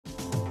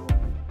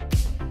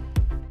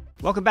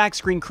Welcome back,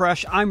 Screen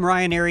Crush. I'm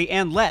Reinterpret,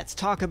 and let's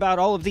talk about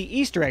all of the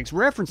Easter eggs,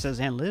 references,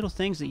 and little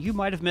things that you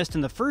might have missed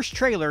in the first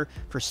trailer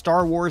for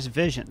Star Wars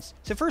Visions.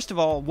 So first of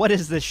all, what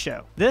is this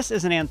show? This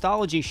is an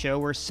anthology show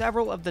where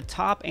several of the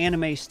top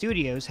anime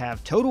studios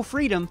have total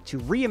freedom to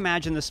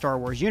reimagine the Star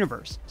Wars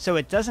universe. So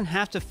it doesn't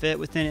have to fit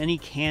within any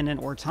canon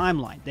or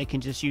timeline. They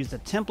can just use the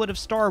template of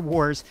Star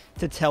Wars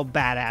to tell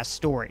badass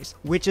stories,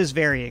 which is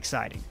very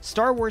exciting.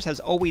 Star Wars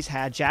has always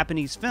had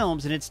Japanese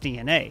films in its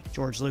DNA.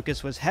 George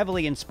Lucas was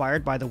heavily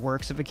inspired by the works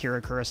of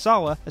Akira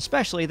Kurosawa,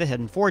 especially The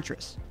Hidden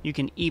Fortress. You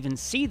can even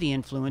see the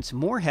influence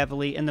more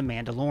heavily in The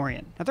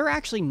Mandalorian. Now, there are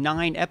actually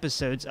 9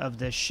 episodes of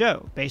this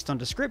show. Based on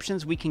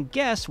descriptions, we can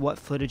guess what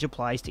footage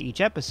applies to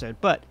each episode,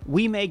 but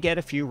we may get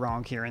a few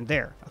wrong here and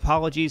there.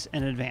 Apologies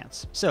in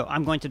advance. So,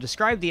 I'm going to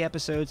describe the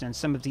episodes and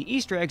some of the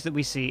Easter eggs that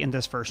we see in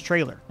this first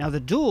trailer. Now, the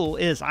duel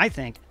is, I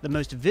think, the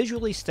most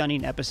visually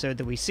stunning episode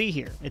that we see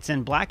here. It's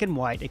in black and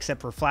white,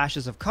 except for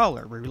flashes of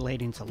color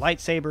relating to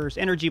lightsabers,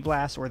 energy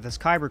blasts, or this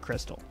kyber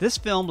crystal. This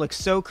film looks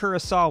so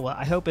Kurosawa,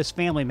 I hope his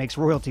family makes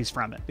royalties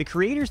from it. The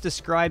creators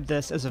described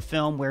this as a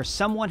film where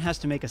someone has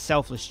to make a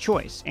selfless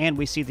choice, and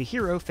we see the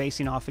hero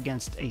facing off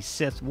against a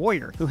Sith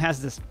warrior who has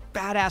this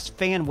badass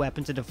fan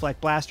weapon to deflect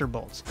blaster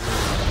bolts.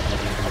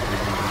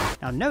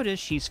 Now notice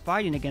she's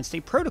fighting against a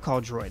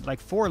protocol droid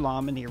like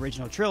Forlom in the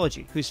original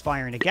trilogy, who's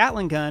firing a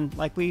Gatling gun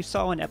like we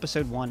saw in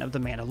episode 1 of The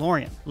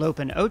Mandalorian.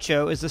 Lopen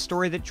Ocho is the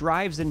story that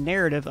drives the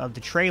narrative of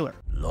the trailer.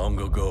 Long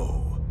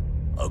ago,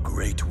 a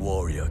great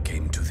warrior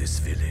came to this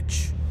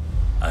village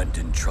and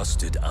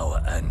entrusted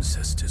our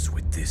ancestors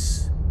with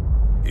this.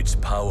 Its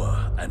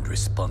power and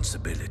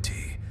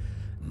responsibility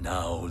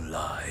now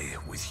lie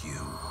with you.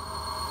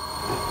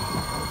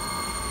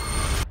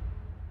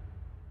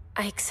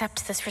 I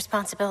accept this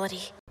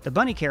responsibility. The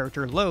bunny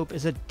character, Lope,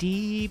 is a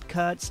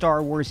deep-cut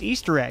Star Wars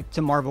Easter egg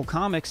to Marvel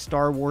Comics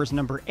Star Wars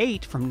number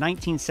 8 from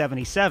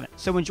 1977.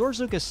 So when George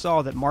Lucas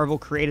saw that Marvel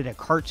created a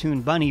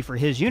cartoon bunny for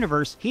his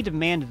universe, he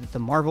demanded that the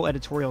Marvel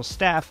editorial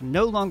staff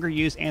no longer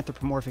use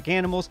anthropomorphic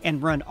animals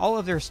and run all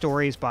of their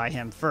stories by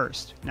him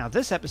first. Now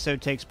this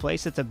episode takes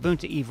place at the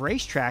Bunta Eve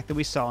racetrack that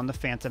we saw in The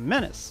Phantom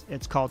Menace.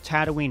 It's called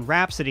Tatooine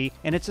Rhapsody,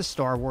 and it's a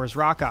Star Wars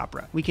rock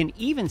opera. We can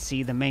even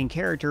see the main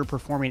character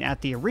performing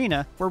at the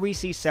arena, where we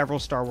see several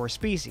Star Wars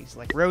species,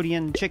 like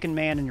Rodian, Chicken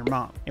Man, and your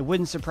mom. It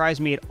wouldn't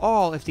surprise me at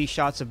all if these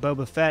shots of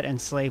Boba Fett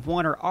and Slave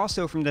One are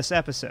also from this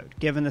episode,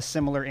 given the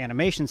similar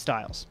animation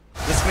styles.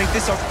 Let's make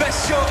this our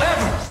best show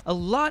ever! A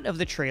lot of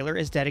the trailer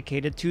is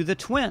dedicated to the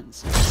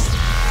twins,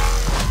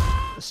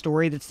 a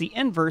story that's the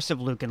inverse of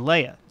Luke and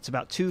Leia. It's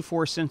about 2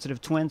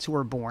 Force-sensitive twins who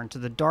are born to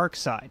the dark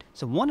side.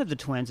 So one of the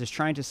twins is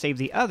trying to save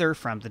the other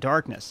from the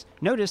darkness.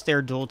 Notice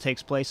their duel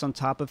takes place on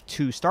top of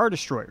 2 Star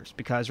Destroyers,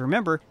 because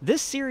remember,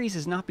 this series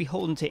is not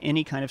beholden to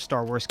any kind of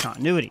Star Wars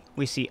continuity.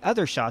 We see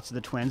other shots of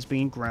the twins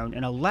being grown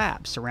in a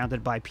lab,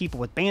 surrounded by people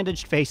with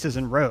bandaged faces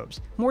and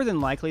robes. More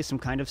than likely some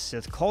kind of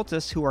Sith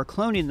cultists who are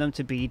cloning them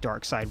to be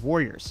dark side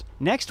warriors.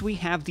 Next we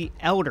have The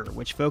Elder,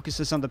 which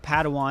focuses on the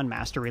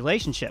Padawan-master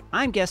relationship.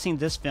 I'm guessing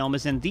this film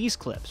is in these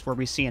clips, where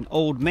we see an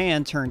old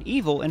man turn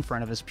evil in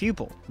front of his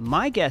pupil.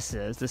 My guess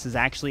is this is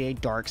actually a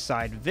dark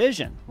side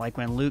vision, like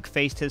when Luke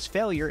faced his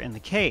failure in the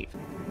cave.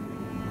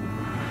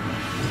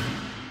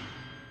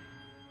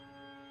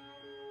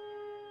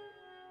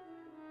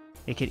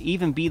 It could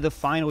even be the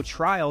final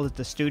trial that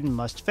the student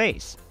must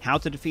face, how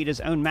to defeat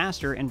his own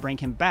master and bring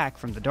him back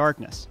from the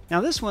darkness. Now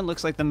this one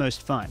looks like the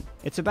most fun.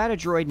 It's about a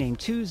droid named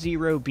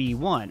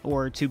 20B1,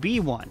 or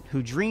 2B1,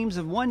 who dreams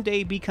of one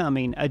day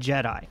becoming a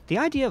Jedi. The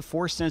idea of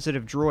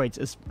Force-sensitive droids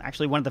is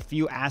actually one of the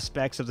few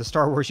aspects of the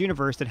Star Wars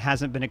universe that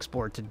hasn't been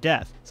explored to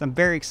death, so I'm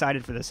very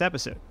excited for this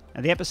episode.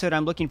 Now, the episode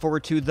I'm looking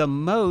forward to the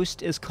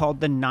most is called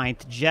The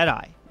Ninth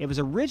Jedi. It was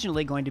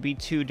originally going to be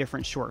 2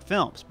 different short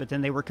films, but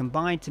then they were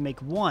combined to make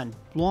one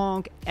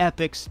long,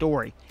 epic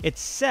story. It's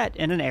set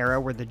in an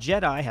era where the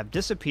Jedi have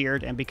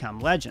disappeared and become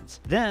legends.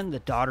 Then, the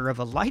daughter of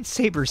a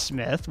lightsaber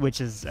smith, which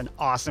is an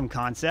awesome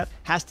concept,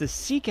 has to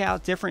seek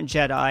out different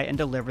Jedi and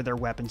deliver their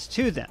weapons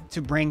to them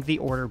to bring the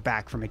Order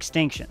back from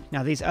extinction.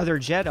 Now, these other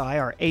Jedi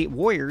are 8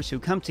 warriors who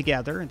come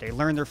together, they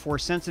learn they're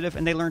Force-sensitive,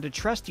 and they learn to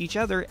trust each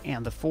other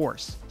and the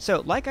Force.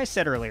 So, like I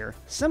said earlier,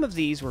 some of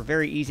these were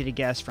very easy to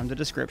guess from the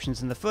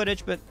descriptions in the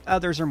footage, but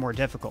others are more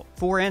difficult.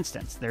 For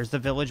instance, there's The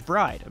Village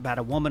Bride, about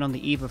a woman on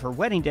the eve of her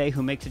wedding day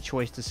who makes a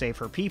choice to save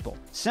her people.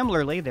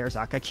 Similarly, there's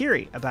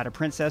Akakiri, about a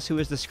princess who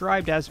is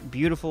described as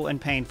beautiful and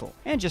painful.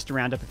 And just to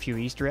round up a few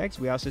Easter eggs,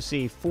 we also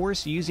see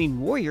Force-using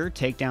warrior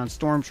take down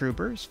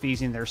stormtroopers,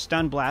 freezing their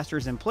stun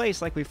blasters in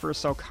place like we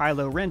first saw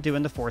Kylo Ren do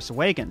in The Force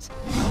Awakens.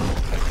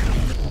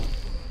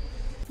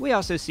 We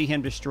also see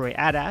him destroy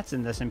AT-ATs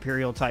in this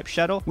Imperial-type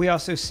shuttle. We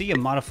also see a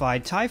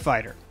modified TIE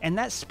fighter, and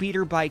that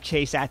speeder bike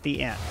chase at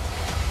the end.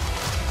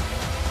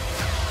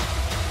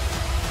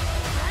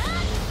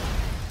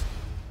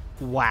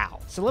 Wow.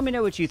 So let me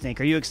know what you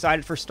think. Are you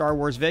excited for Star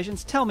Wars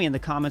Visions? Tell me in the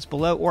comments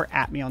below or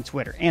at me on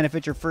Twitter. And if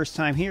it's your first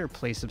time here,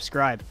 please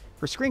subscribe.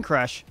 For Screen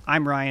Crush,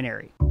 I'm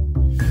Reinterpret.